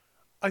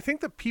I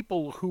think that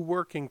people who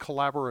work in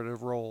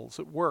collaborative roles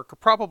at work are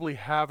probably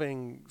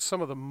having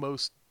some of the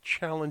most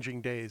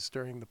challenging days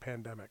during the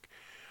pandemic.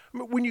 I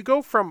mean, when you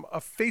go from a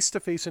face to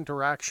face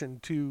interaction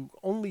to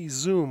only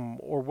Zoom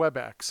or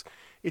WebEx,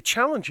 it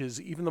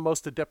challenges even the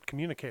most adept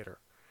communicator.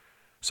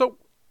 So,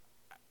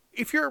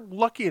 if you're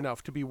lucky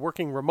enough to be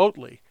working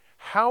remotely,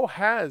 how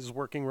has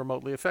working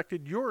remotely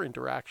affected your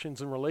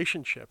interactions and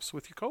relationships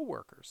with your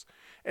coworkers?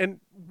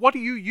 And what do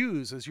you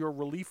use as your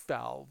relief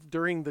valve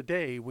during the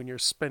day when you're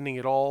spending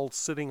it all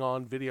sitting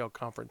on video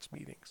conference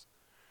meetings?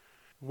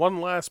 One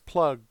last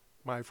plug,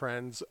 my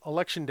friends.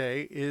 Election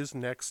Day is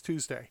next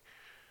Tuesday.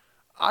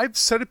 I've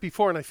said it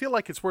before and I feel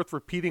like it's worth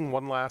repeating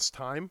one last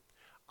time.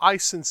 I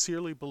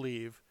sincerely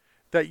believe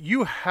that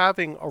you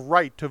having a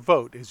right to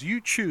vote as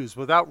you choose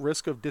without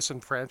risk of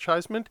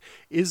disenfranchisement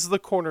is the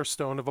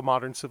cornerstone of a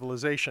modern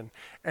civilization.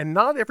 And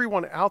not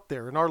everyone out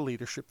there in our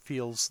leadership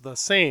feels the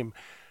same.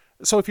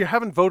 So if you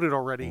haven't voted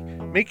already,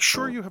 make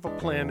sure you have a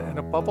plan and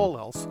above all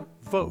else,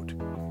 vote.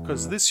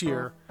 Because this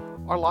year,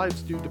 our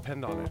lives do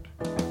depend on it.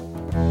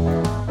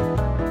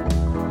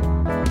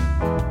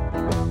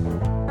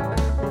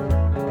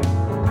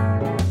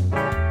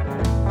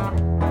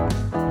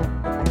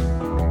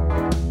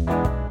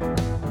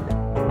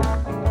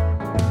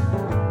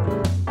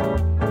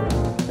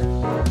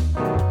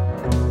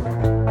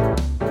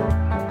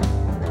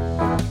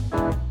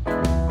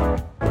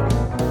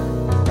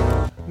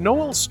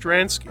 Noelle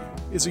Stransky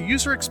is a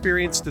user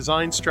experience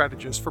design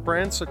strategist for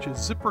brands such as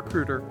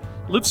ZipRecruiter,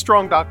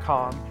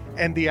 Livestrong.com,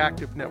 and the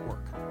Active Network.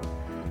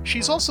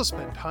 She's also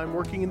spent time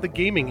working in the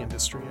gaming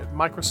industry at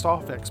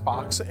Microsoft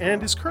Xbox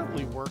and is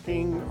currently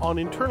working on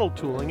internal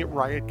tooling at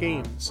Riot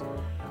Games.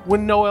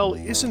 When Noelle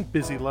isn't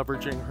busy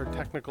leveraging her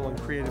technical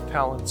and creative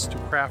talents to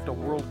craft a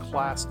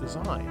world-class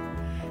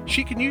design,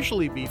 she can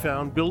usually be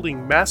found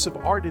building massive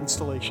art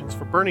installations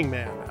for Burning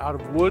Man out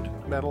of wood,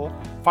 metal,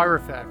 fire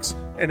effects,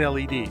 and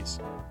LEDs.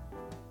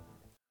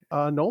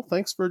 Noelle,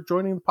 thanks for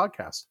joining the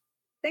podcast.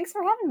 Thanks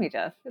for having me,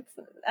 Jeff. It's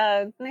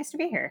nice to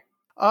be here.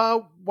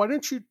 Why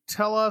don't you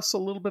tell us a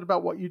little bit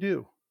about what you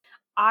do?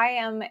 I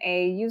am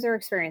a user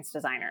experience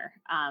designer.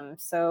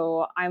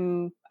 So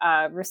I'm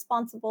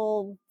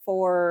responsible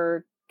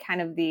for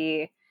kind of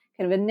the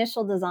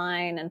initial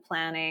design and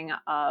planning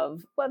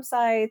of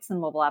websites and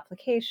mobile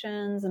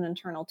applications and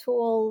internal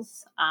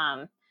tools.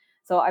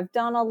 So I've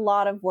done a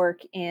lot of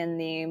work in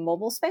the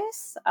mobile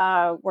space,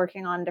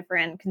 working on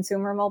different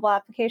consumer mobile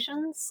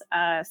applications.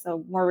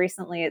 So more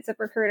recently at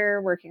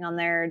ZipRecruiter, working on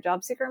their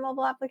job seeker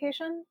mobile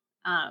application.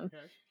 Okay.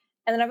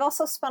 And then I've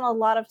also spent a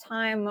lot of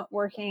time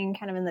working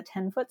kind of in the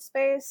 10-foot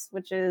space,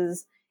 which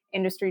is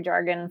industry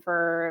jargon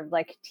for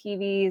like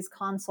TVs,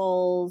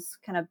 consoles,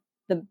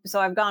 so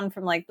I've gone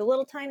from like the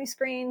little tiny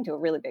screen to a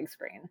really big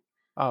screen.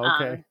 Oh,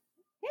 okay.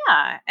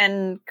 Yeah,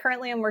 and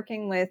currently I'm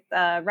working with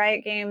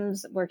Riot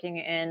Games, working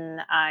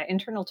in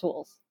internal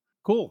tools.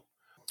 Cool.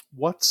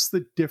 What's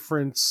the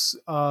difference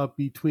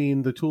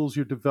between the tools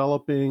you're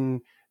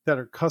developing that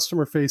are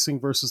customer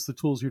facing versus the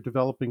tools you're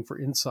developing for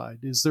inside?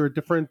 Is there a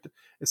different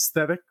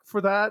aesthetic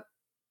for that?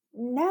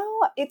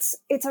 No, it's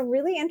a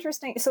really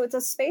interesting, so it's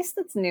a space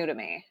that's new to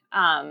me.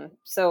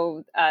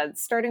 So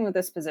starting with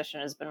this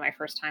position has been my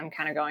first time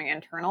kind of going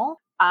internal.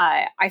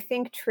 I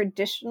think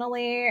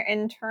traditionally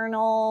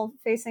internal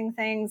facing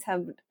things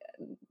have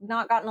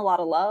not gotten a lot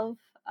of love.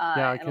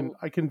 Yeah,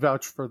 I can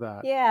vouch for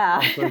that. Yeah.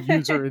 As a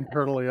user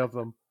internally of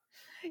them.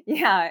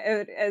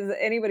 Yeah, as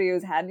anybody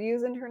who's had to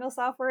use internal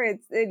software,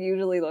 it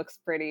usually looks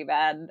pretty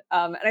bad.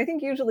 And I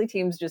think usually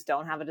teams just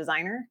don't have a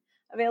designer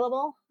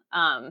available.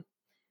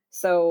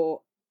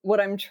 So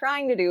what I'm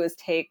trying to do is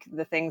take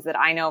the things that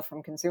I know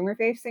from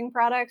consumer-facing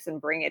products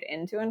and bring it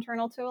into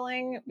internal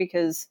tooling,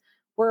 because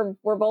we're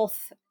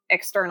both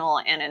external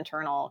and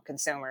internal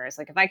consumers.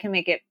 Like if I can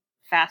make it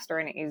faster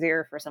and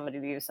easier for somebody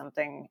to use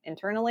something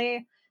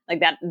internally, like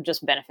that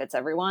just benefits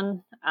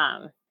everyone.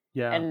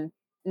 Yeah. And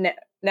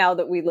now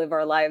that we live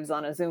our lives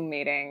on a Zoom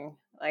meeting,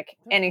 like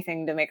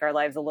anything to make our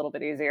lives a little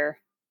bit easier.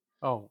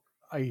 Oh,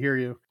 I hear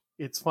you.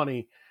 It's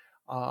funny.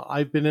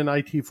 I've been in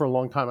IT for a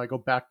long time. I go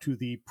back to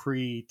the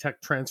pre-tech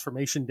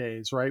transformation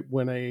days, right?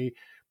 When a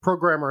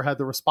programmer had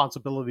the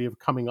responsibility of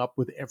coming up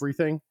with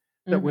everything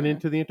that went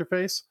into the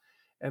interface.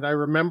 And I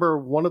remember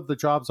one of the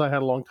jobs I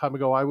had a long time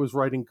ago, I was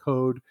writing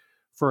code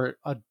for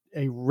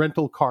a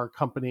rental car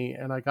company,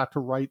 and I got to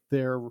write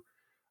their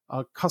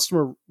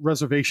customer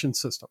reservation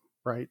system,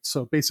 right?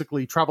 So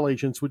basically travel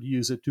agents would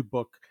use it to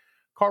book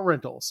car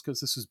rentals because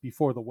this was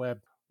before the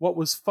web. What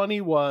was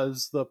funny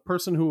was the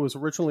person who was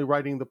originally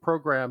writing the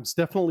programs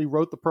definitely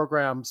wrote the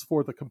programs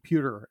for the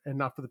computer and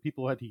not for the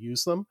people who had to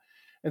use them.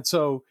 And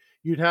so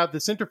you'd have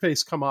this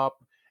interface come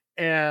up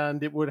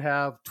and it would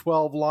have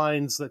 12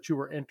 lines that you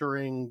were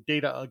entering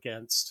data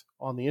against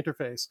on the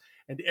interface.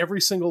 And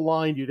every single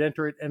line you'd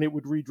enter it and it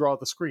would redraw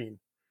the screen,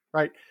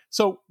 right?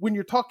 So when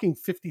you're talking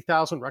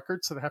 50,000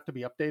 records that have to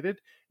be updated,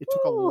 it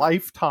took a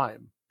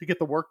lifetime to get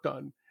the work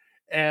done.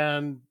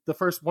 And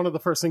one of the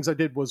first things I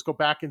did was go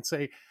back and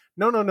say,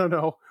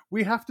 no.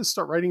 We have to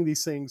start writing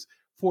these things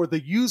for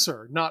the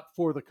user, not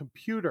for the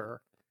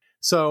computer.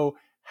 So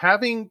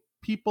having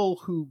people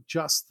who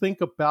just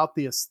think about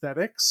the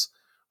aesthetics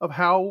of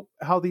how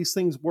these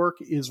things work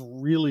is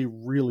really,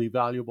 really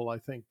valuable, I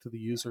think, to the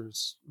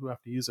users who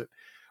have to use it.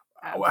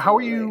 How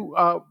are Absolutely.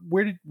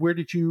 you? Where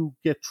did you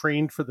get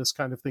trained for this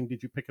kind of thing?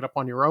 Did you pick it up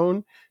on your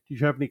own? Did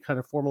you have any kind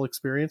of formal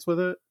experience with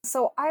it?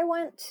 So I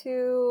went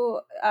to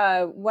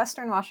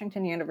Western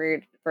Washington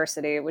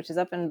University, which is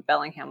up in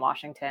Bellingham,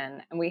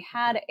 Washington, and we Okay.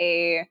 had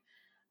a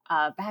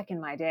back in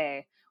my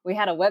day, we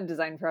had a web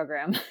design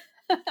program.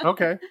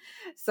 Okay.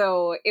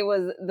 So it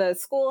was the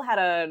school had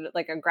a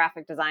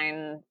graphic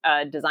design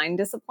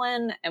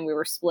discipline, and we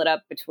were split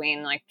up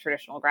between like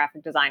traditional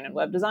graphic design and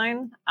web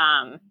design.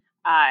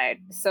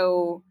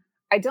 So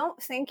I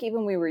don't think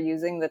even we were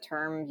using the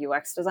term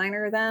UX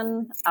designer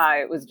then.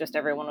 It was just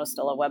everyone was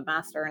still a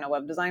webmaster and a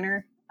web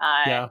designer.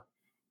 Yeah.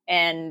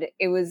 And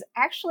it was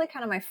actually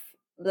kind of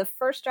the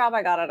first job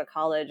I got out of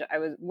college. I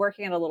was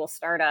working at a little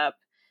startup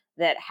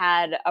that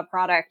had a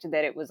product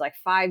that it was like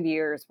 5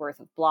 years worth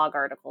of blog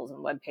articles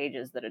and web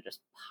pages that had just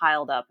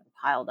piled up and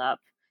piled up.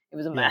 It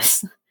was a Yeah.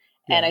 mess.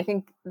 And Yeah. I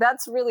think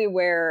that's really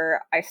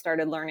where I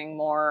started learning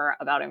more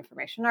about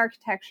information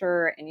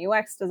architecture and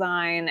UX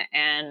design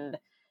and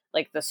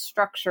like the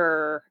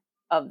structure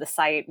of the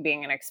site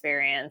being an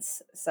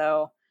experience.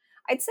 So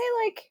I'd say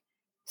like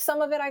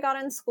some of it I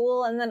got in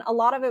school, and then a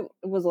lot of it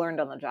was learned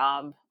on the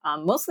job,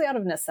 mostly out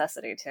of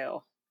necessity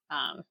too.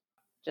 Um,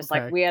 just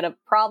like Okay. we had a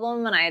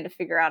problem and I had to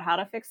figure out how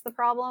to fix the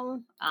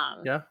problem.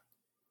 Yeah.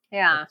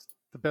 Yeah, That's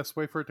the best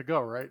way for it to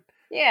go, right?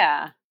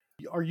 yeah.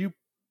 Are you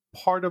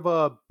part of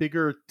a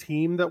bigger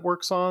team that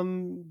works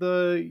on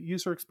the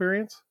user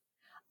experience?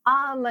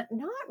 Not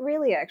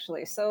really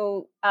actually.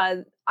 So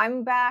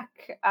I'm back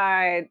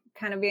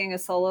kind of being a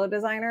solo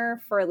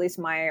designer for at least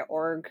my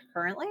org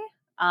currently.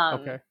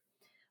 Um, Okay.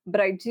 but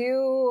I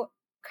do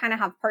kind of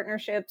have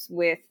partnerships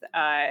with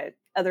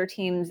other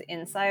teams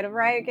inside of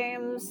Riot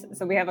Games.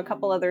 So we have a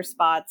couple other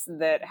spots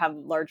that have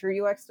larger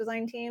UX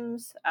design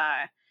teams.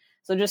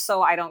 So just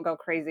so I don't go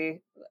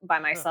crazy by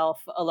Huh.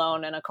 myself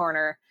alone in a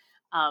corner,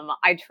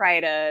 I try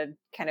to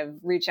kind of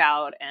reach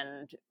out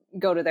and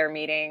go to their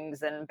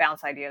meetings and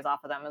bounce ideas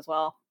off of them as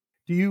well.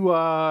 Do you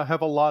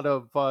have a lot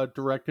of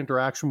direct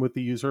interaction with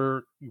the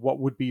user? What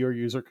would be your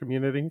user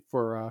community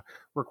for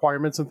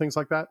requirements and things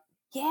like that?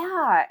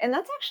 Yeah, and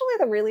that's actually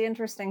the really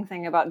interesting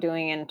thing about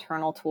doing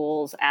internal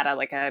tools at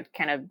a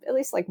kind of at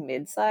least like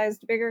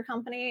mid-sized bigger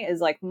company is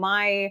like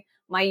my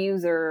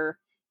user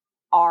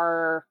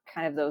are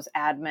kind of those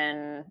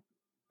admin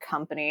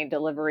company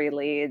delivery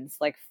leads,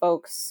 like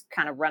folks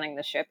kind of running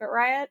the ship at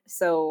Riot.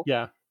 So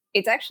Yeah.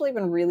 it's actually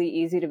been really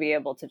easy to be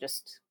able to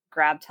just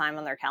grab time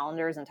on their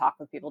calendars and talk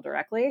with people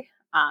directly.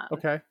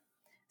 Okay.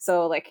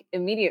 So like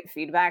immediate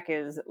feedback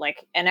is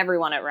like, and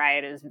everyone at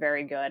Riot is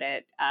very good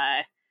at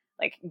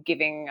like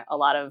giving a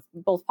lot of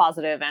both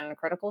positive and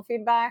critical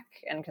feedback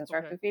and Okay.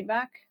 constructive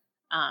feedback.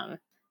 Um,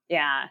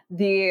 yeah,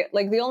 the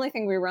only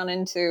thing we run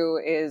into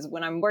is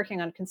when I'm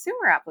working on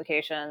consumer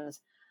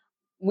applications,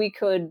 we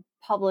could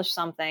publish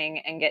something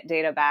and get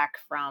data back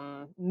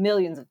from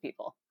millions of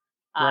people.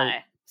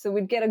 Right. So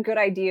we'd get a good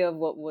idea of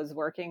what was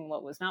working,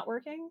 what was not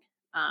working.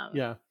 Um,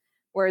 Yeah.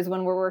 Whereas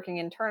when we're working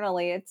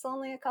internally, it's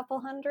only a couple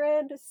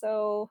hundred.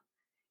 So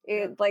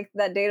Yeah. it like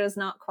that data is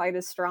not quite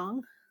as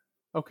strong.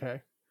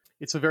 Okay.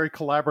 It's a very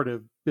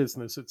collaborative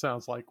business, it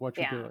sounds like, what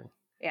you're Yeah. doing.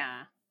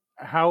 Yeah.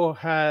 How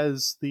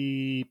has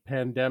the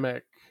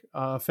pandemic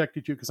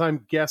affected you? Because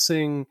I'm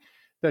guessing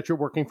that you're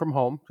working from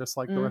home, just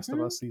like the rest of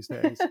Hmm. us these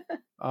days.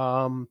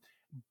 Um,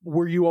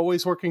 were you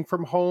always working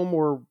from home,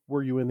 or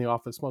were you in the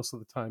office most of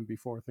the time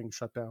before things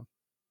shut down?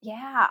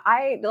 Yeah,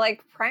 I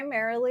like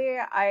primarily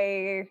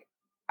I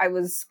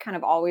was kind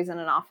of always in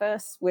an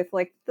office with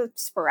like the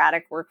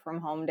sporadic work from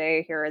home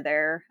day here or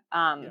there.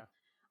 Yeah.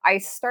 I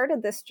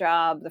started this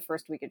job the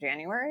first week of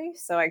January,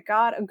 so I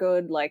got a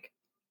good like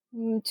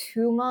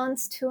 2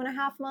 months,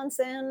 2.5 months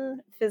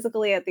in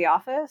physically at the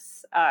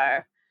office,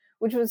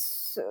 which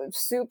was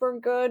super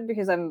good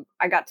because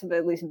I got to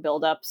at least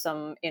build up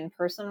some in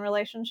person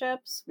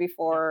relationships Yeah.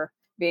 before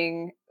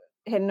being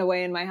hidden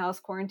away in my house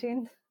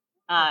quarantined.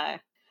 Huh. Uh,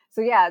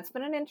 so yeah, it's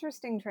been an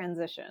interesting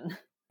transition.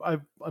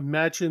 I've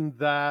imagined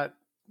that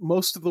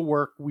most of the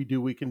work we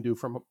do, we can do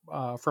from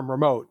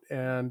remote,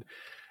 and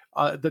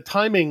the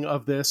timing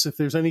of this, if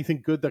there's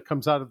anything good that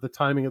comes out of the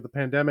timing of the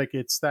pandemic,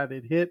 it's that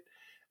it hit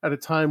at a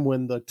time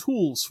when the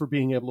tools for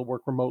being able to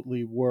work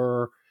remotely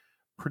were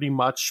pretty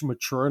much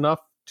mature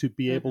enough to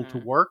be able to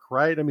Hmm. work,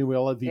 right? I mean, we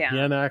all have Yeah,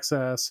 VPN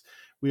access,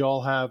 we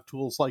all have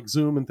tools like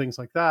Zoom and things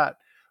like that.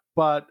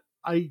 But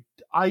I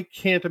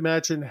can't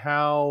imagine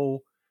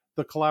how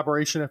the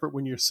collaboration effort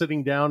when you're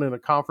sitting down in a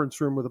conference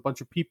room with a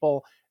bunch of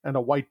people and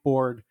a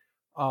whiteboard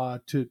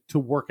to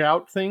work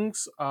out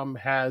things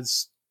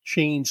has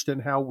changed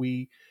and how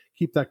we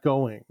keep that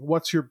going.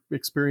 What's your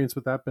experience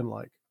with that been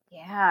like?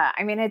 yeah.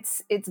 I mean,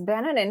 it's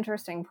been an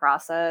interesting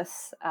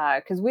process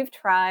because we've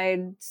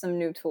tried some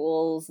new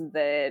tools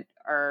that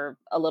are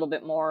a little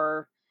bit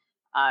more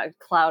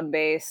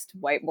cloud-based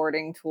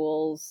whiteboarding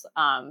tools.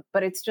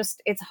 But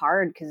it's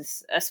hard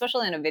because,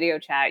 especially in a video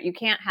chat, you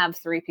can't have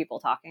three people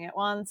talking at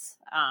once.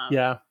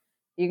 Yeah.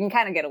 You can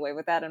kind of get away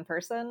with that in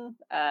person.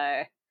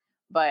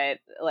 But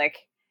like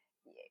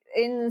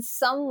in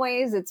some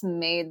ways, it's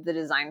made the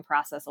design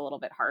process a little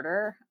bit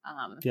harder.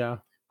 Yeah.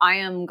 I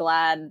am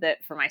glad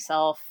that for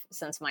myself,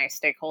 since my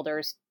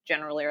stakeholders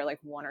generally are like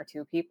one or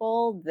two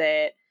people,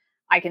 that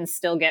I can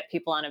still get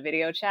people on a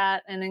video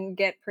chat and then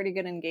get pretty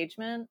good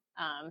engagement.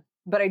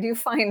 But I do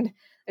find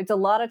it's a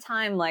lot of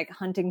time like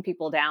hunting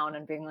people down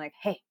and being like,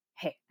 hey,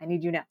 I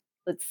need you now.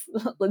 Let's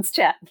let's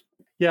chat.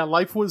 Yeah,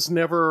 life was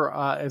never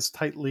as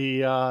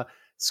tightly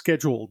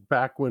scheduled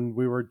back when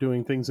we were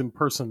doing things in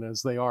person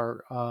as they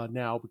are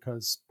now,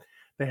 because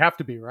they have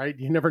to be, right?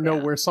 You never know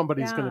Yeah. where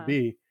somebody's going to Yeah.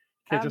 be.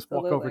 You can't just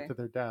walk over Absolutely. to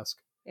their desk.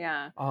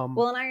 Yeah. Um,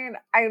 Well, and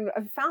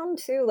I've found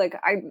too, like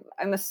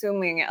I'm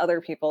assuming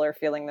other people are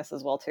feeling this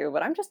as well too,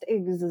 but I'm just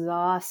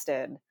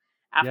exhausted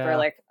after yeah,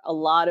 like a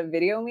lot of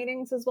video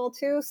meetings as well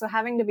too. So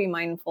having to be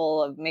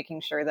mindful of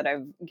making sure that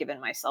I've given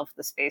myself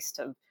the space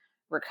to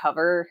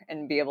recover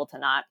and be able to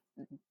not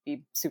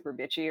be super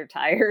bitchy or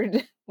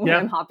tired when yeah.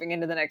 I'm hopping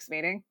into the next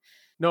meeting.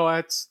 No,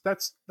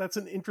 that's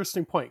an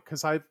interesting point,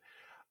 because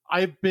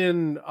I've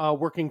been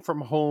working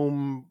from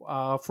home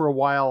for a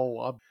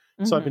while,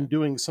 so I've been Hmm.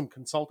 doing some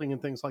consulting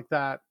and things like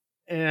that.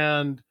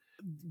 And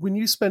when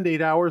you spend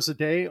 8 hours a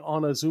day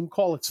on a Zoom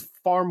call, it's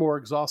far more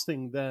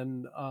exhausting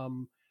than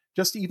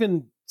just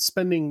even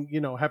spending,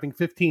 having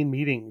 15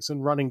 meetings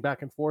and running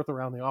back and forth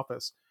around the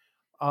office.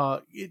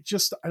 It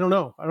just, I don't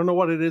know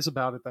what it is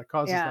about it that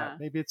causes that. Yeah.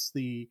 Maybe it's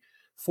the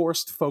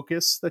forced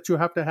focus that you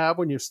have to have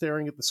when you're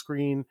staring at the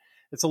screen.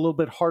 It's a little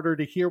bit harder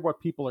to hear what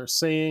people are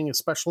saying,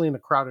 especially in a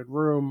crowded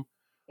room.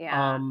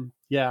 Yeah.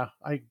 Yeah,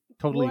 I Well,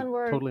 totally and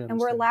we're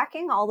understand.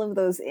 lacking all of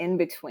those in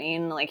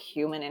between like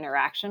human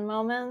interaction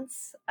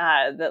moments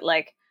that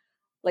like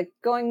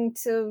going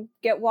to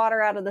get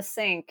water out of the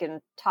sink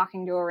and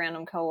talking to a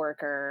random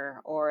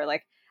coworker, or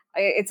like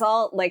it's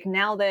all like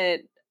now that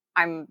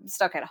I'm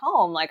stuck at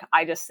home, like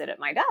I just sit at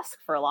my desk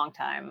for a long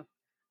time.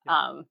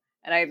 Yeah,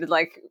 And I would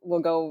like will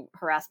go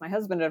harass my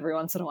husband every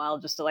once in a while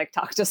just to like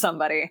talk to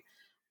somebody. yeah,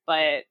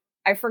 But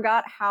I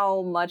forgot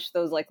how much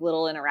those like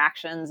little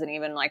interactions and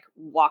even like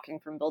walking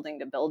from building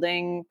to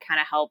building kind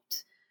of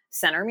helped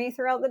center me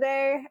throughout the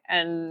day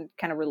and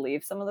kind of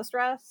relieve some of the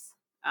stress.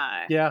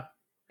 Uh, yeah.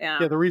 yeah.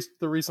 Yeah,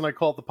 the reason I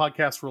call it the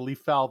podcast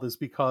relief valve is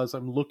because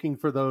I'm looking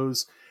for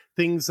those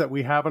things that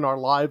we have in our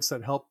lives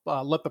that help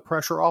let the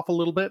pressure off a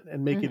little bit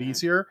and make it Hmm.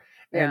 easier.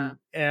 Yeah.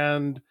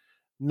 And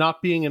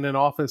not being in an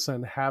office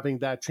and having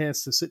that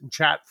chance to sit and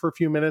chat for a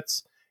few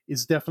minutes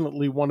is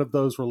definitely one of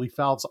those relief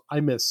valves I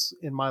miss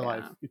in my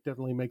life. Yeah. It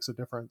definitely makes a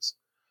difference.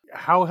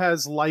 How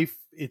has life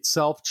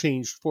itself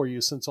changed for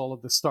you since all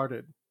of this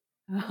started?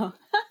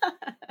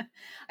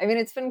 I mean,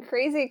 it's been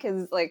crazy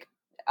because, like,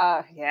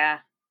 yeah,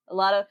 a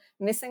lot of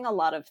missing a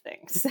lot of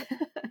things.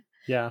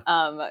 Yeah,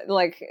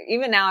 Like,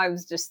 even now, I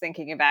was just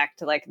thinking back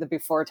to like the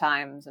before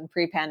times and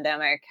pre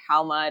pandemic,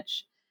 how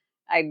much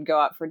I'd go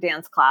out for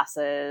dance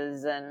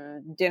classes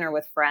and dinner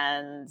with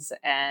friends.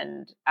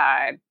 And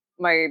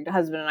my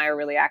husband and I are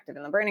really active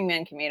in the Burning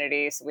Man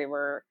community. So we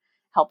were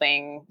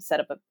helping set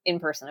up in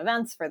person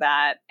events for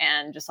that.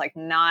 And just like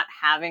not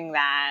having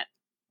that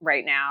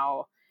right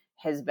now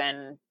has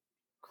been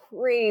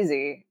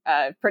crazy,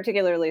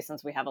 particularly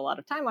since we have a lot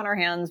of time on our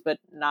hands, but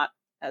not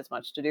as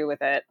much to do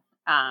with it.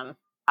 Um,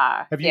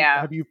 have you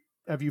yeah, have you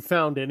have you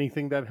found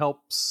anything that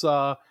helps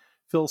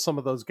fill some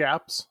of those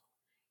gaps?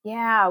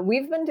 yeah,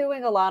 we've been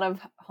doing a lot of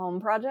home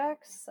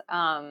projects.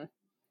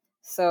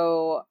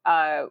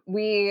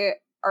 We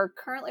are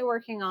currently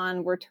working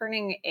on we're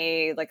turning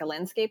a like a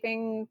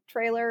landscaping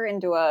trailer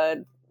into a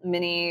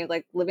mini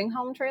like living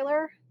home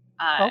trailer.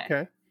 Uh,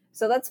 Okay.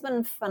 so that's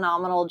been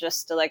phenomenal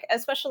just to like,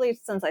 especially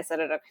since I sit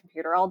at a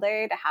computer all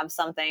day, to have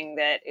something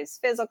that is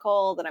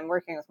physical that I'm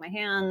working with my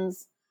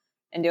hands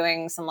and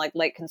doing some like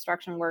light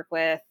construction work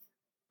with.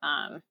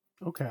 Um,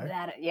 Okay.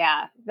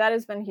 that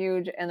has been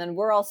huge. And then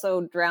we're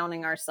also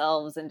drowning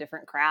ourselves in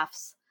different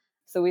crafts.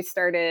 So we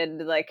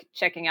started like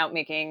checking out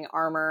making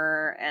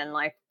armor and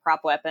like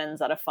prop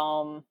weapons out of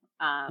foam,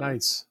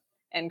 Nice.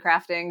 and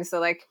crafting. So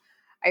like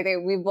I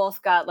think we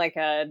both got like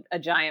a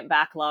giant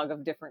backlog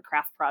of different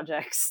craft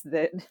projects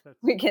that That's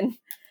we can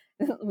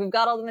we've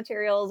got all the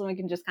materials and we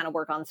can just kind of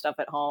work on stuff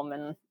at home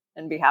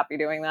and be happy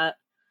doing that.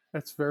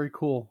 that's very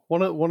cool.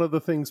 One of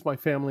the things my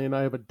family and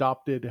I have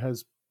adopted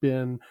has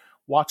been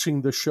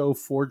watching the show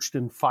Forged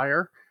in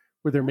Fire,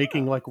 where they're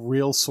making Oh. like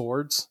real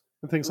swords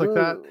and things like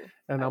that. Ooh.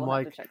 And I I'm will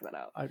have to like, check that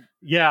out.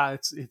 yeah,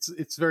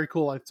 it's very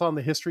cool. It's on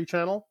the History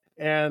Channel,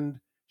 and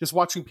just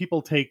watching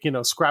people take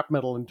scrap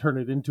metal and turn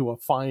it into a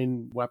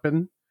fine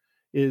weapon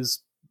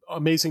is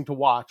amazing to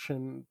watch.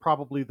 And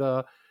probably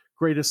the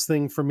greatest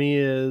thing for me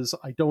is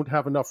I don't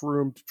have enough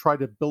room to try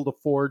to build a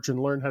forge and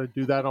learn how to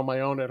do that on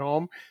my own at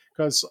home,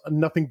 because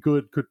nothing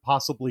good could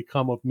possibly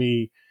come of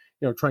me,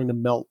 trying to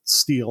melt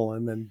steel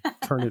and then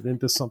turn it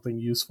into something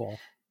useful.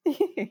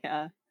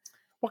 Yeah.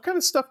 What kind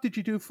of stuff did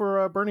you do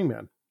for Burning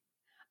Man?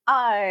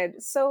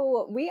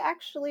 So we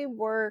actually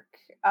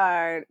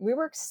we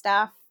work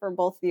staff for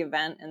both the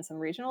event and some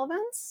regional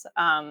events.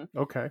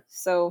 Okay.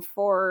 So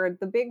for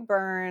the Big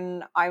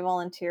Burn, I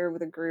volunteer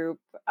with a group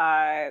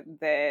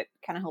that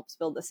kind of helps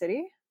build the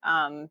city.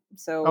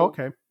 So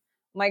Okay.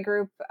 my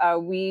group,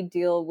 we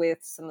deal with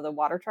some of the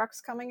water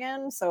trucks coming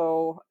in.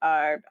 So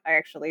I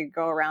actually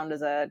go around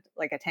as a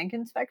tank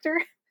inspector,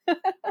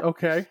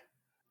 Okay.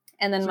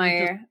 and then So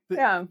you just my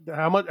yeah.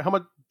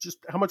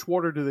 how much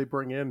water do they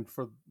bring in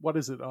for what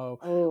is it?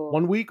 Oh,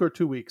 1 week or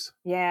 2 weeks?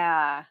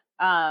 yeah.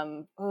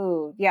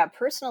 Oh, yeah.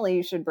 Personally,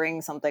 you should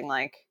bring something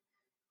like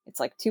it's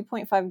like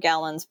 2.5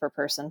 gallons per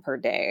person per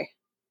day.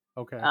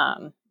 Okay.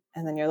 Um,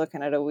 and then you're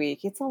looking at a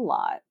week. It's a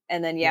lot.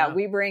 And then yeah, Yeah.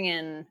 we bring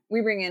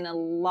in a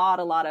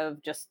lot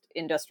of just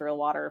industrial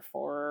water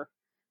for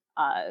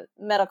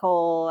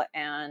medical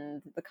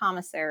and the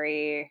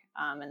commissary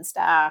and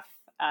staff,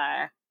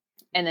 and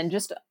then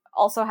just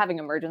also having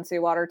emergency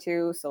water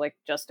too. So like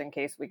just in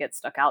case we get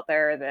stuck out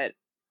there,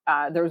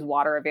 that there's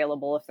water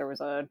available if there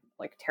was a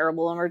like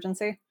terrible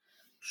emergency.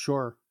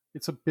 Sure.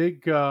 It's a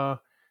big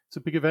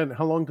event.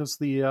 How long does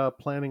the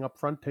planning up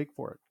front take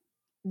for it?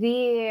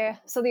 The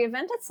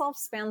event itself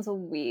spans a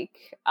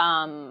week.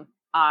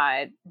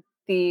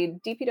 The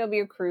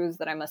DPW crews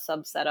that I'm a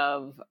subset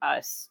of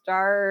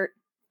start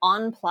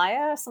on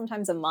Playa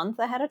sometimes a month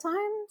ahead of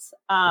times,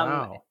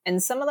 Wow.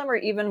 and some of them are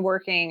even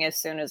working as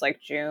soon as like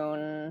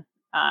June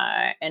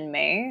and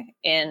May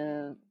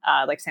in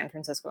like San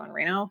Francisco and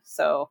Reno.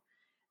 So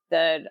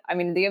the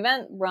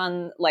event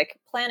run like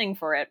planning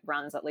for it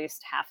runs at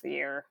least half the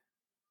year,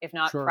 if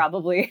not Sure.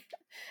 probably.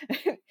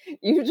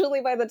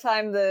 Usually by the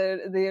time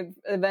the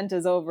event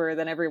is over,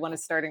 then everyone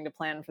is starting to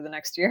plan for the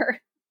next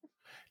year.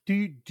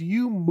 Do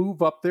you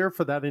move up there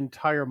for that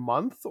entire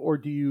month, or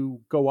do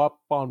you go up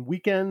on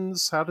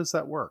weekends? How does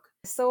that work?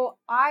 So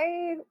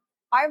I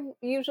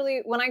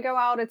usually when I go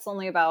out, it's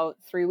only about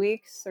 3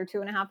 weeks or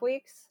 2.5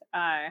 weeks.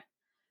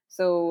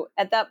 So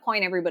at that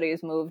point, everybody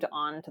has moved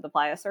on to the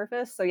playa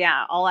surface. So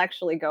yeah, I'll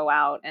actually go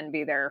out and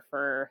be there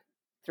for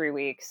 3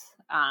 weeks.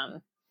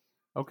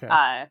 Okay.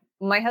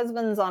 My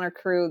husband's on a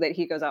crew that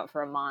he goes out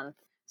for a month.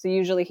 So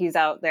usually he's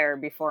out there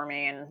before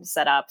me and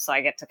set up. So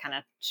I get to kind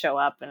of show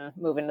up and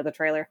move into the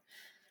trailer.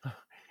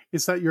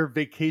 Is that your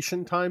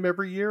vacation time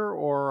every year,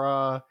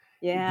 or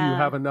do you Yeah.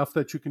 have enough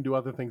that you can do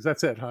other things?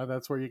 That's it, huh?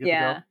 That's where you get to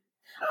go?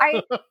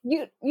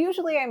 Yeah.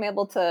 Usually I'm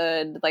able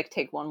to like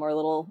take one more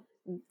little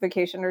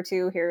vacation or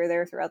two here or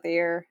there throughout the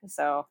year.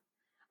 So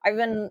I've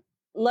been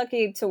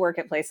lucky to work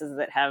at places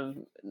that have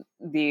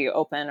the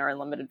open or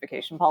unlimited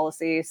vacation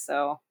policy.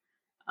 So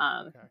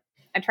um, Okay.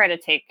 I try to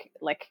take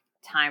like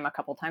time a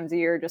couple times a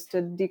year just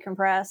to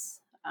decompress.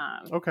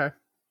 Okay.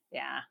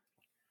 Yeah.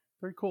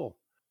 Very cool.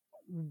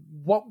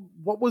 What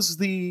was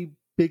the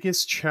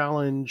biggest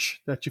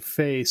challenge that you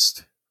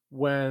faced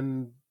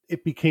when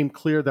it became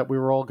clear that we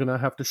were all going to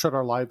have to shut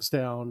our lives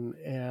down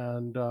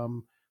and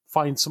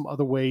find some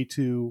other way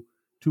to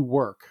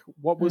work?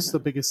 What was the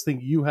Mhm. biggest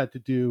thing you had to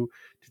do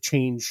to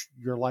change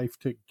your life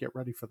to get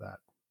ready for that?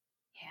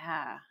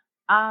 Yeah.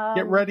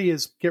 Get ready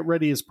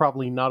is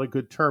probably not a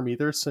good term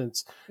either,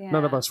 since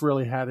none of Yeah. us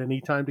really had any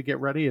time to get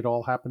ready. It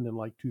all happened in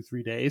like 2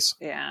 3 days,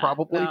 Yeah.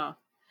 probably. No.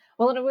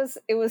 Well, and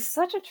it was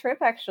such a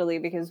trip actually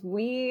because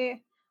my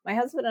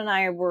husband and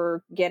I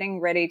were getting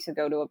ready to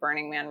go to a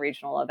Burning Man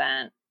regional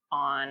event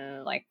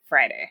on like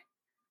Friday.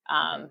 Okay.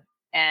 Um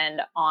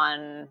and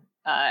on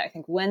I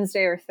think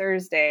Wednesday or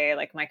Thursday,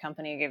 like my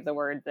company gave the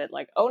word that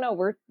like, oh no,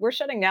 we're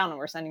shutting down and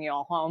we're sending you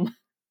all home.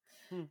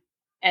 Hmm.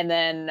 And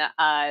then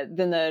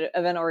the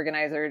event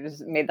organizer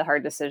just made the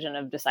hard decision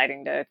of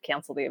deciding to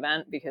cancel the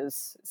event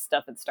because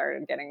stuff had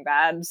started getting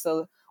bad.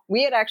 So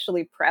we had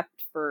actually prepped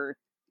for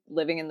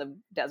living in the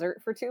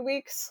desert for 2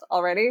 weeks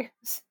already.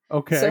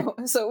 Okay.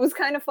 So it was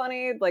kind of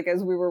funny, like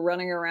as we were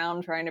running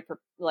around trying to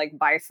like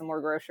buy some more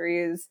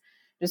groceries,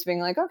 just being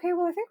like, okay,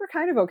 well I think we're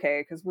kind of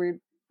okay because we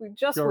You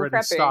just were already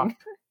prepping.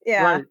 stocked.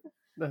 Yeah, Right.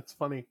 That's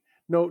funny.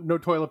 No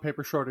toilet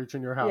paper shortage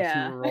in your house. You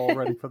yeah, were all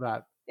ready for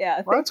that.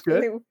 yeah. Well, that's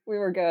good. Thankfully we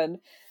were good.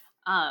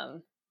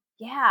 Um,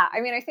 yeah, I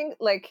mean, I think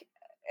like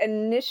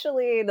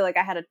initially, like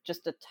I had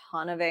just a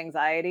ton of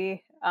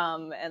anxiety,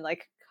 and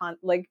like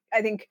like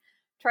I think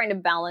trying to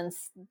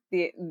balance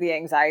the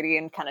anxiety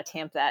and kind of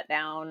tamp that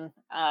down,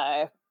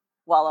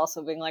 while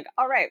also being like,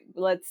 all right,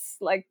 let's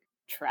like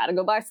try to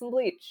go buy some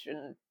bleach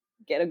and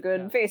get a Yeah.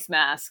 good face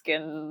mask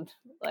and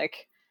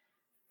like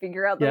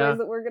figure out the ways Yeah.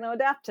 that we're going to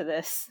adapt to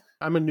this.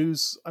 I'm a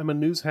news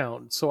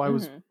hound, so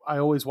Hmm. I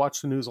always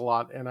watch the news a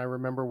lot, and I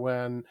remember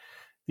when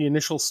the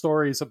initial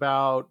stories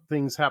about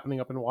things happening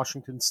up in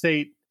Washington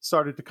State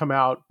started to come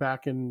out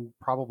back in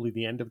probably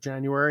the end of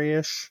January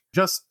ish.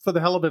 Just for the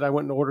hell of it, I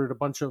went and ordered a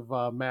bunch of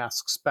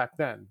masks back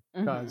then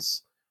Hmm.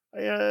 because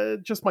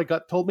just my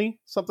gut told me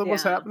something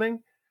was Yeah.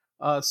 happening.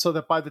 So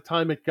that by the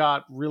time it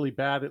got really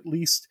bad, at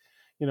least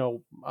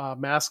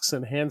masks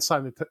and hand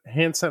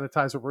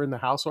sanitizer were in the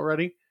house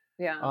already.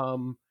 Yeah.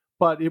 Um,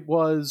 but it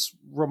was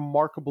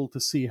remarkable to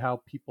see how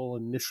people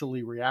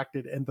initially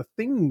reacted and the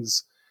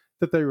things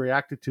that they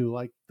reacted to.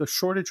 Like the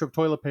shortage of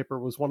toilet paper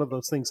was one of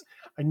those things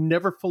I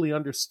never fully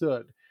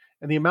understood.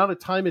 And the amount of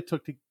time it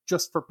took to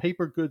just for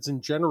paper goods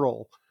in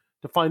general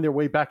to find their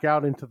way back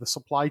out into the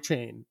supply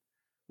chain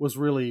was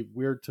really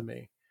weird to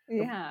me.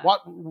 Yeah.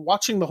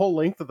 Watching the whole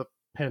length of the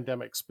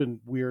pandemic's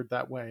been weird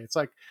that way. It's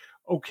like,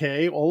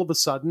 okay, all of a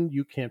sudden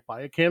you can't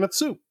buy a can of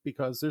soup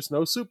because there's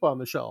no soup on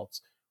the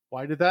shelves.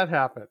 Why did that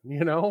happen?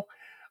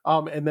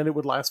 And then it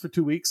would last for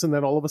 2 weeks, and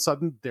then all of a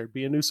sudden there'd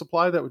be a new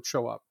supply that would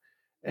show up.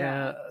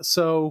 Yeah. And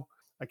so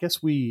I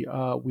guess we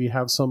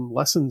have some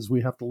lessons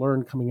we have to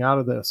learn coming out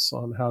of this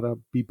on how to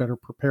be better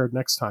prepared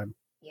next time.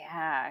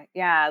 Yeah.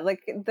 Yeah.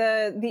 Like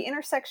the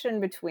intersection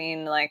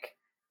between like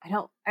I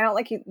don't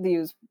like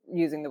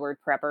using the word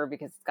prepper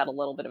because it's got a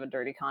little bit of a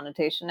dirty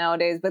connotation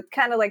nowadays, but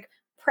kind of like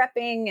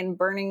prepping and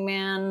Burning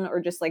Man or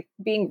just like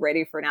being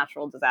ready for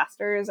natural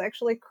disasters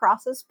actually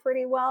crosses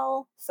pretty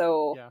well.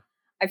 So Yeah.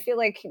 I feel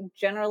like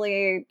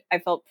generally I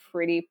felt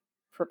pretty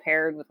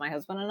prepared with my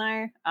husband and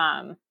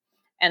I.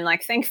 And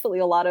like thankfully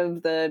a lot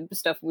of the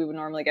stuff we would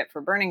normally get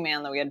for Burning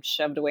Man that we had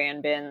shoved away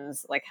in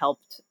bins like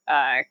helped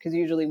because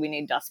usually we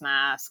need dust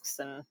masks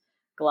and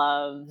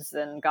gloves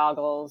and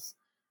goggles.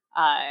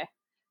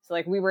 So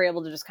like we were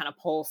able to just kind of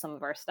pull some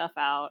of our stuff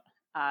out.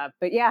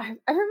 But yeah,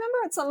 I remember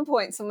at some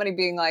point somebody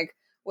being like,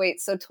 wait,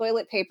 so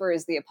toilet paper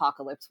is the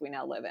apocalypse we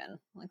now live in.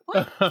 I'm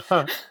like,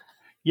 what?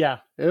 Yeah,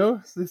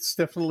 it's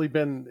definitely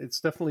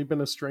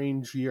been a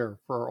strange year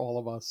for all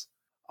of us.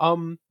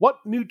 What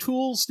new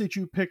tools did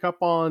you pick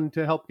up on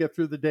to help get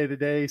through the day to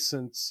day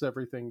since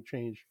everything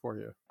changed for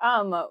you?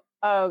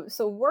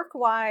 So work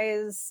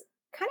wise,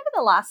 kind of in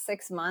the last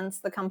 6 months,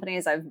 the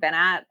companies I've been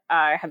at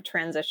have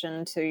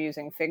transitioned to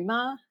using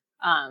Figma,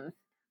 um,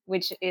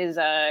 which is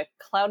a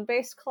cloud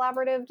based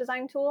collaborative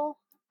design tool.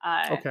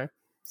 Uh, Okay.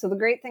 so the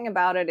great thing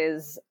about it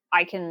is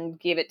I can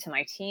give it to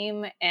my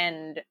team.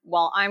 And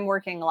while I'm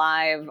working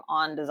live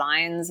on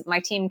designs, my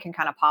team can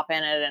kind of pop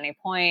in at any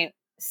point,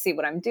 see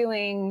what I'm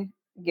doing,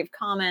 give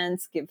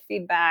comments, give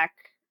feedback.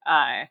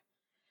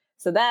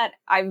 So that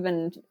I've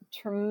been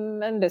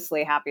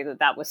tremendously happy that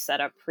that was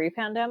set up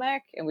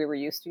pre-pandemic and we were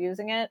used to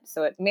using it.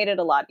 So it made it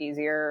a lot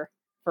easier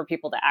for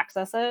people to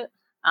access it.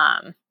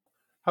 Um,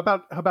 How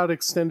about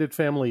extended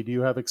family? Do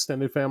you have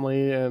extended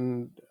family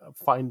and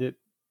find it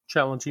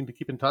challenging to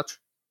keep in touch?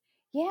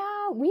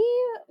 yeah, we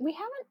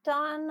haven't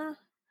done.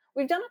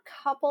 We've done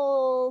a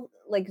couple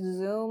like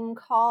Zoom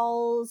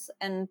calls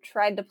and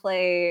tried to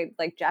play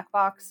like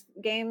Jackbox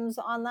games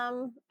on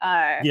them.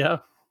 Yeah.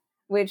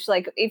 Which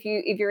like if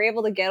you're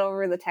able to get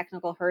over the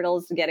technical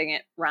hurdles to getting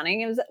it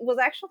running, it was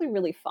actually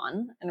really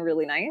fun and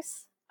really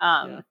nice.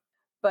 Yeah.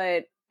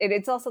 But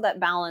it's also that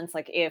balance.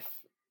 Like if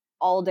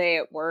all day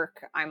at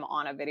work I'm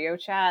on a video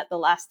chat, the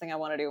last thing I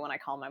want to do when I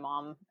call my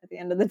mom at the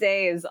end of the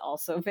day is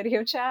also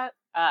video chat.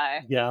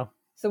 Yeah.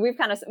 So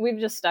we've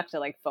just stuck to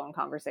like phone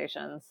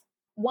conversations.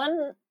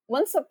 One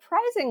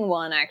surprising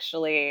one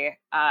actually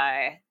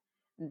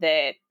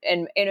that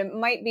and it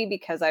might be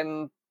because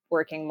I'm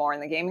working more in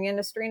the gaming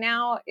industry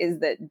now is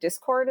that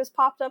Discord has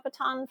popped up a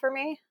ton for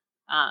me.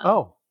 Um,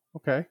 Oh,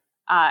 okay.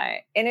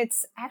 and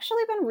it's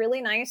actually been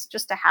really nice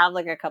just to have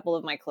like a couple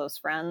of my close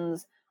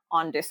friends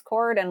on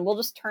Discord and we'll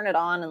just turn it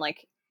on and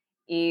like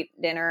eat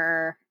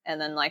dinner and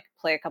then like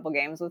play a couple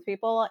games with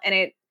people. And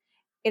it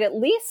at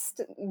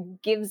least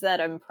gives that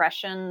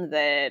impression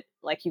that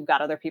like you've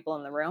got other people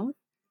in the room.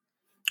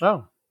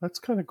 Oh, that's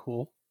kind of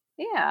cool.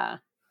 Yeah.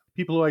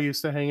 People who I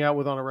used to hang out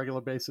with on a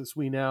regular basis,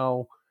 we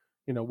now,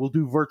 we'll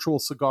do virtual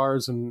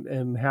cigars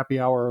and happy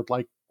hour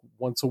like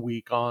once a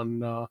week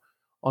on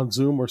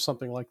Zoom or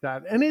something like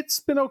that, and it's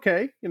been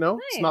okay. It's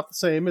Nice. not the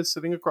same as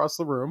sitting across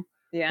the room,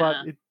 but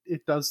Yeah.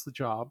 it does the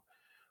job.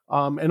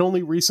 And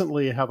only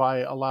recently have I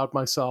allowed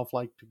myself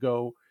like to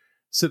go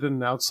sit in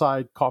an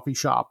outside coffee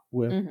shop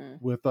with Hmm.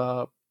 with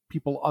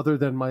people other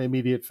than my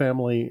immediate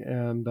family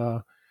and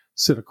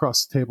sit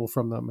across the table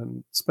from them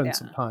and spend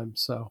some Yeah. time.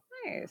 So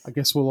I Nice.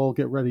 guess we'll all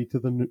get ready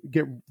to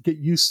get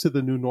used to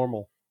the new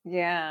normal.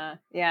 Yeah,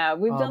 yeah.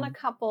 We've done a Um,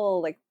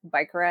 couple like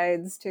bike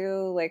rides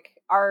too. Like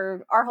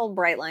our whole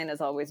bright line has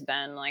always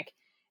been like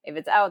if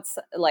it's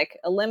outside, like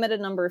a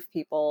limited number of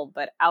people,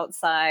 but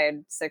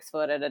outside 6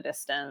 foot at a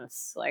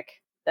distance,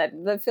 like that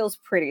feels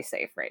pretty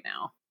safe right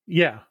now.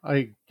 yeah,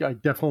 I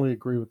definitely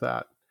agree with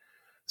that.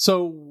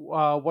 So,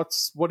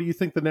 what do you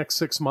think the next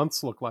 6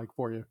 months look like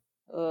for you?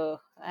 Oh,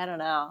 I don't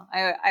know.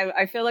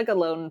 I feel like a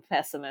lone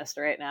pessimist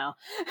right now.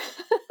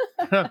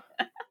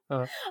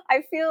 Uh,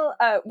 I feel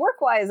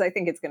work wise, I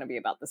think it's going to be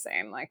about the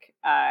same. Like,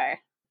 I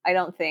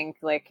don't think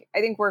like I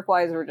think work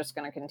wise, we're just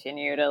going to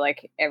continue to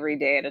like every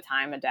day at a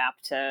time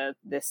adapt to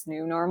this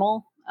new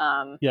normal.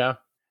 yeah.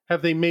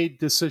 Have they made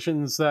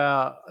decisions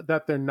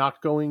that they're not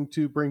going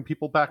to bring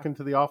people back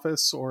into the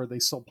office, or are they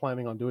still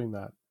planning on doing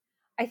that?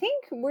 I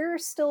think we're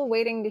still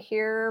waiting to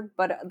hear,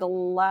 but the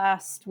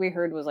last we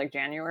heard was like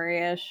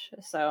January-ish.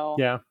 So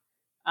Yeah.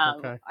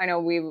 Okay. I know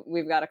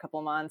we've got a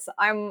couple months.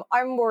 I'm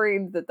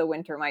worried that the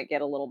winter might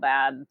get a little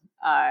bad,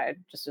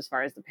 just as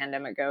far as the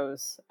pandemic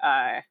goes.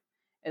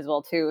 as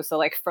well too. So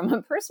like from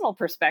a personal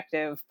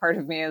perspective, part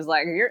of me is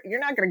like, you're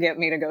not going to get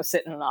me to go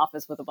sit in an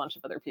office with a bunch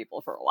of other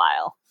people for a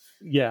while.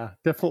 Yeah,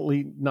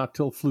 definitely not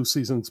till flu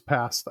season's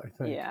passed, I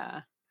think.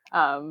 Yeah.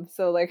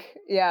 So like,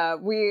 yeah,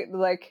 we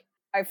like,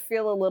 I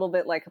feel a little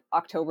bit like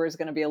October is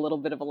going to be a little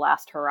bit of a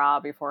last hurrah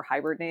before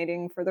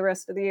hibernating for the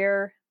rest of the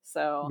year.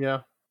 So Yeah.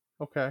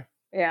 Okay.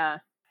 yeah.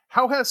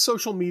 How has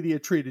social media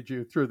treated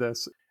you through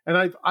this?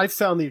 And I've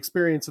found the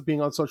experience of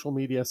being on social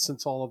media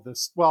since all of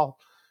this, well,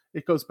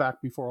 it goes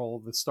back before all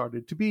of this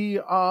started, to be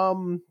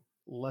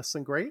less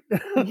than great.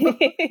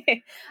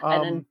 An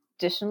um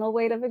additional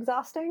weight of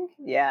exhausting.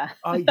 Yeah.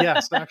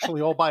 yes,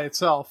 actually all by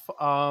itself.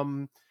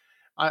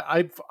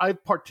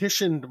 I've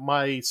partitioned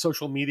my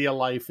social media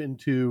life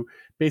into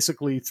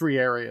basically three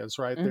areas,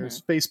 right? Hmm.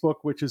 There's Facebook,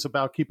 which is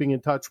about keeping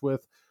in touch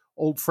with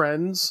old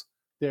friends.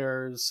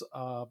 There's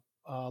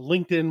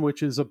LinkedIn,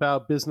 which is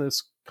about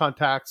business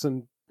contacts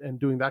and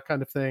doing that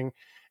kind of thing.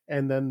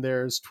 And then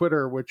there's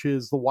Twitter, which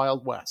is the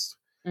Wild West.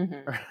 Hmm.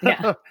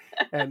 Yeah.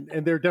 And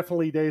there are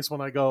definitely days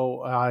when I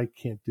go, I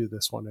can't do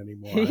this one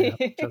anymore. I have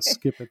to just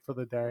skip it for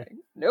the day.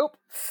 Nope.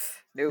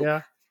 Nope.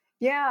 Yeah.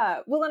 Yeah.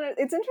 Well, and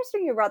it's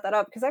interesting you brought that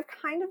up because I've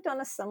kind of done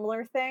a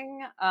similar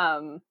thing.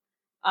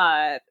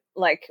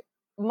 Like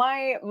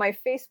my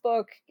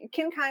Facebook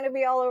can kind of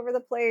be all over the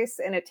place,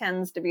 and it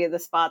tends to be the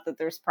spot that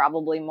there's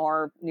probably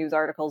more news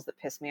articles that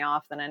piss me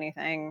off than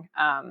anything.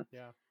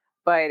 Yeah.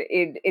 But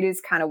it is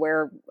kind of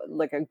where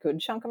like a good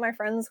chunk of my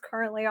friends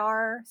currently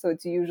are. So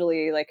it's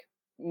usually like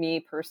me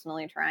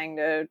personally trying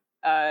to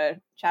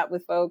chat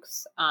with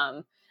folks.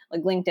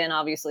 Like LinkedIn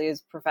obviously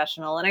is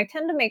professional, and I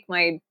tend to make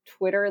my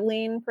Twitter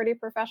lean pretty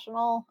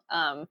professional.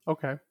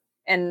 Okay.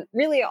 And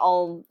really,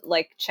 I'll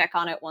like check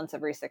on it once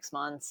every 6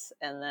 months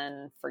and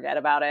then forget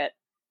about it.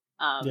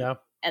 Um, Yeah.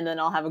 and then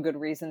I'll have a good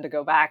reason to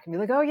go back and be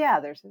like, oh yeah,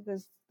 there's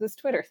this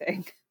Twitter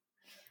thing.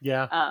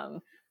 Yeah.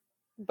 Um,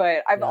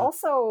 but I've Yeah.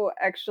 also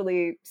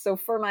actually, so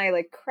for my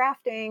like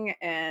crafting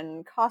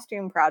and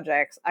costume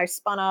projects, I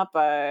spun up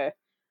a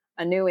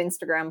new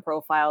Instagram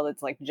profile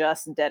that's like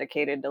just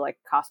dedicated to like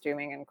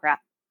costuming and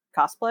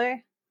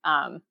cosplay.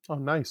 Um, Oh,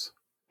 nice.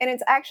 and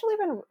it's actually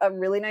been a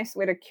really nice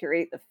way to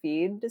curate the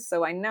feed.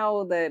 So I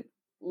know that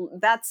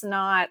that's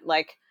not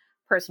like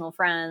personal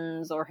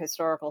friends or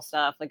historical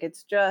stuff. Like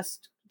it's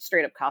just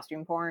straight up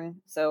costume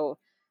porn. So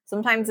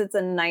sometimes it's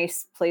a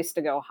nice place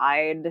to go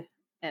hide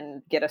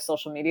and get a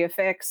social media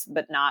fix,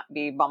 but not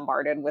be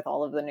bombarded with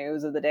all of the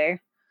news of the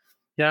day.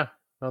 Yeah,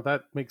 no,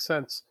 that makes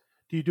sense.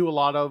 Do you do a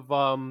lot of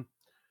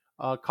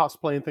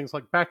cosplay and things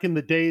like back in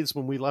the days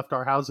when we left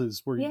our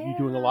houses? Were you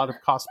doing a Yeah. lot of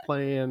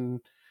cosplay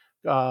and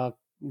uh,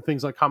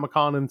 things like Comic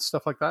Con and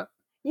stuff like that?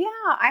 Yeah,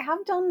 I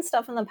have done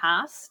stuff in the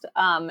past.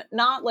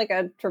 Not like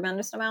a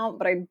tremendous amount,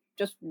 but I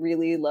just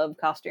really love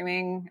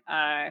costuming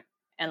and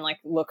like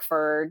look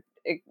for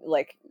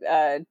like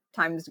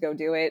times to go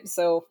do it.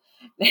 So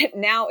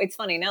now it's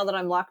funny, now that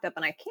I'm locked up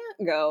and I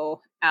can't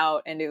go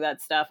out and do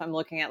that stuff, I'm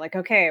looking at like,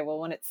 okay, well,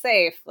 when it's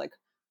safe, like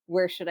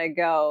where should I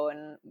go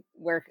and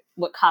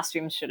what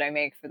costumes should I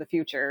make for the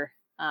future?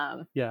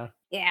 Yeah.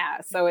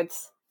 Yeah, so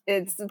it's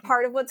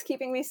part of what's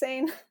keeping me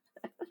sane.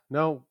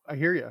 No, I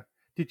hear you.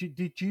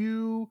 Did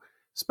you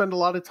spend a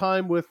lot of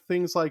time with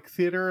things like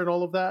theater and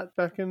all of that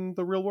back in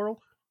the real world?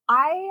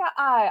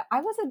 I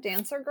was a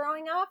dancer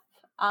growing up.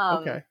 Um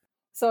Okay.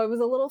 so I was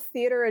a little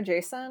theater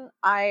adjacent.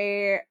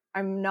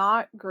 I'm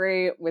not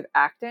great with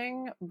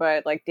acting,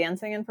 but like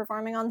dancing and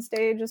performing on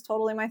stage is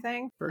totally my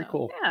thing. Very So,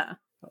 cool. yeah.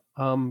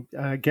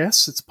 I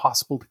guess it's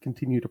possible to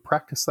continue to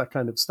practice that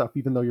kind of stuff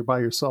even though you're by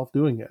yourself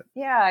doing it.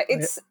 Yeah, I,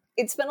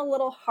 it's been a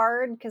little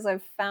hard because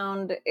I've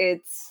found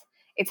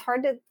it's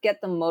hard to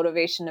get the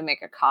motivation to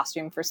make a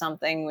costume for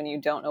something when you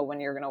don't know when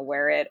you're going to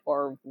wear it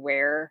or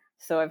where.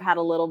 So I've had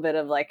a little bit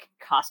of like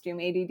costume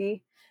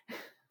ADD.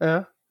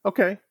 yeah.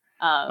 Okay.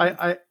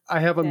 Um I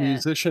have a yeah.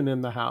 musician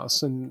in the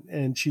house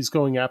and she's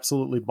going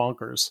absolutely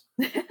bonkers.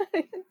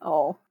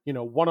 Oh. You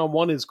know, one on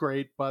one is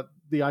great, but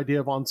the idea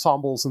of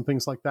ensembles and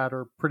things like that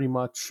are pretty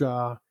much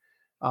at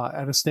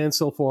a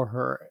standstill for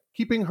her.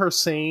 Keeping her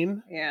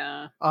sane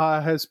Yeah.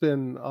 has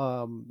been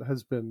a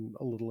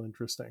little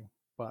interesting,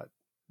 but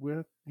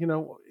with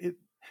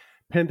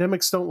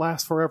pandemics don't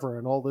last forever,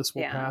 and all this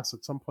will Yeah. pass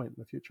at some point in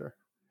the future.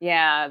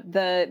 Yeah,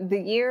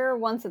 the year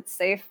once it's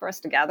safe for us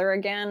to gather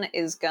again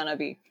is gonna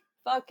be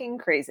fucking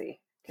crazy.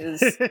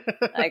 Because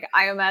like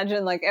I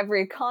imagine like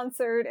every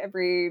concert,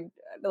 every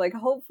like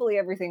hopefully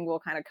everything will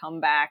kind of come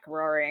back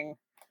roaring.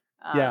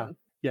 Yeah, Um,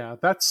 yeah,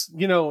 that's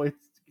it's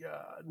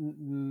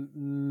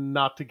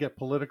not to get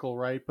political,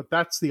 right? But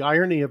that's the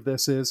irony of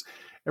this is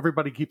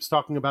everybody keeps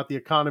talking about the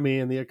economy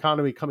and the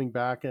economy coming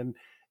back, and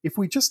if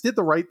we just did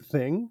the right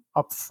thing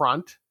up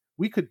front,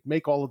 we could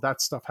make all of that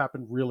stuff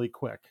happen really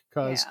quick.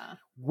 Because yeah,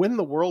 when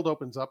the world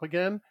opens up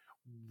again,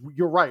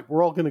 you're right,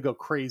 we're all going to go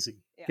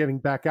crazy yeah, getting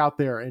back out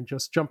there and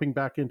just jumping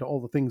back into all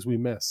the things we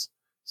miss.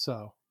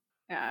 So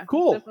yeah.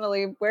 cool.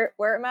 Definitely wear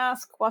a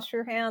mask, wash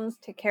your hands,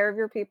 take care of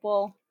your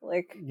people.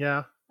 Like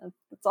Yeah.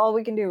 that's all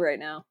we can do right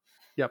now.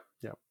 Yep.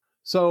 Yep.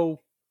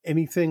 So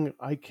anything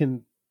I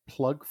can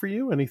plug for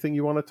you? Anything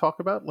you want to talk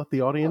about? Let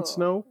the audience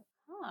Oh, know.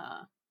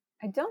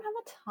 I don't have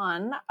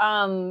a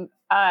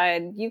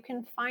ton. You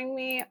can find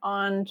me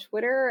on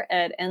Twitter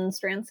at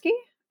nstransky.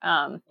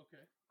 Okay.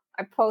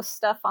 I post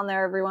stuff on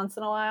there every once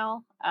in a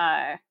while.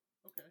 Okay.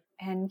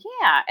 And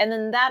yeah, and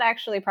then that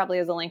actually probably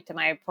is a link to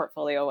my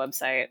portfolio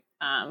website,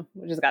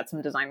 which has got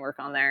some design work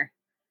on there.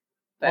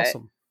 But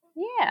Awesome.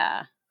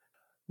 yeah,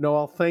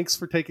 Noelle, thanks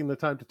for taking the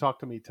time to talk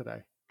to me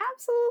today.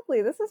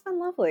 absolutely. This has been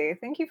lovely.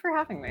 Thank you for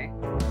having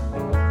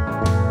me.